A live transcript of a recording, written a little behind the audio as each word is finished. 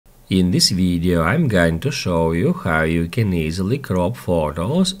In this video I'm going to show you how you can easily crop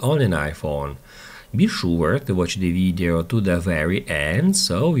photos on an iPhone. Be sure to watch the video to the very end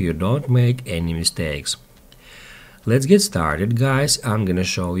so you don't make any mistakes. Let's get started, guys. I'm gonna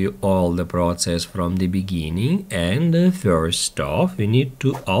show you all the process from the beginning, and first off we need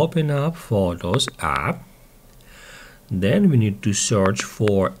to open up Photos app. Then we need to search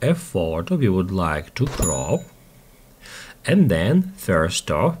for a photo we would like to crop. And then, first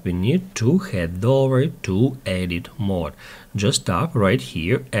off, we need to head over to Edit Mode. Just tap right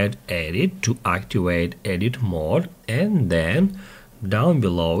here at Edit to activate Edit Mode, and then down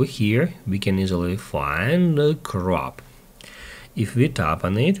below here we can easily find Crop. If we tap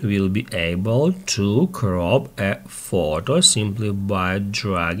on it, we'll be able to crop a photo simply by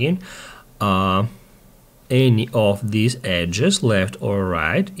dragging any of these edges left or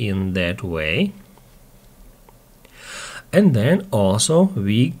right in that way. And then also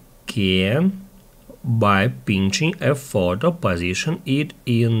we can, by pinching a photo, position it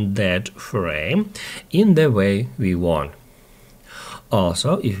in that frame in the way we want.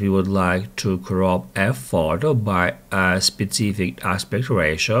 Also, if we would like to crop a photo by a specific aspect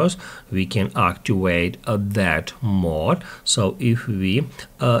ratios, we can activate that mode. So if we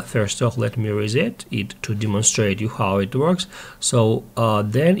first off, let me reset it to demonstrate you how it works. So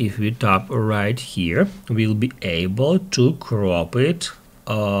then if we tap right here, we'll be able to crop it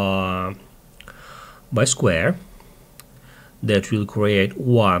by square. That will create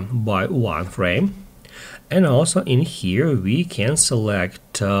 1 by 1 frame. And also in here we can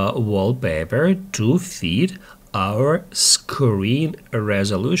select wallpaper to fit our screen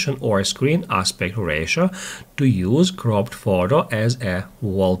resolution or screen aspect ratio to use cropped photo as a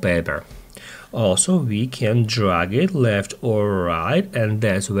wallpaper. Also we can drag it left or right, and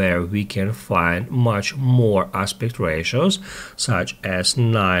that's where we can find much more aspect ratios such as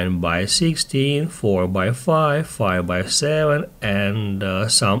 9 by 16, 4 by 5, 5 by 7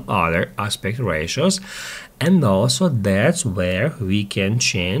 and some other aspect ratios. And also that's where we can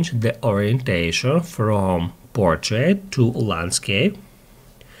change the orientation from portrait to landscape.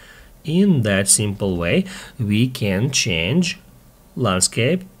 In that simple way we can change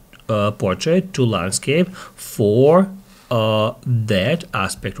landscape portrait to landscape for that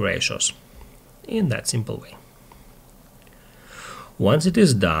aspect ratios in that simple way. Once it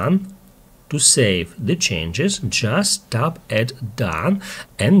is done, to save the changes, just tap at Done,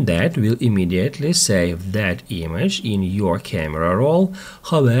 and that will immediately save that image in your camera roll.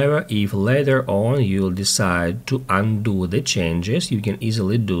 However, if later on you'll decide to undo the changes, you can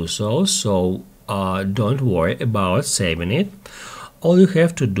easily do so, don't worry about saving it. All you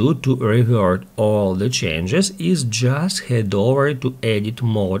have to do to revert all the changes is just head over to Edit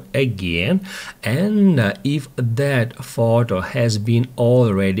Mode again, and if that photo has been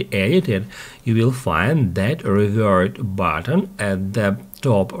already edited, you will find that Revert button at the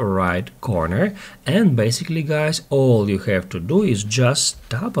top right corner, and basically, guys, all you have to do is just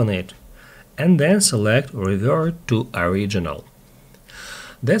tap on it and then select Revert to Original.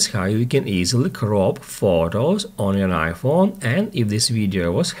 That's how you can easily crop photos on an iPhone, and if this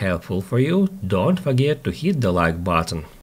video was helpful for you, don't forget to hit the like button.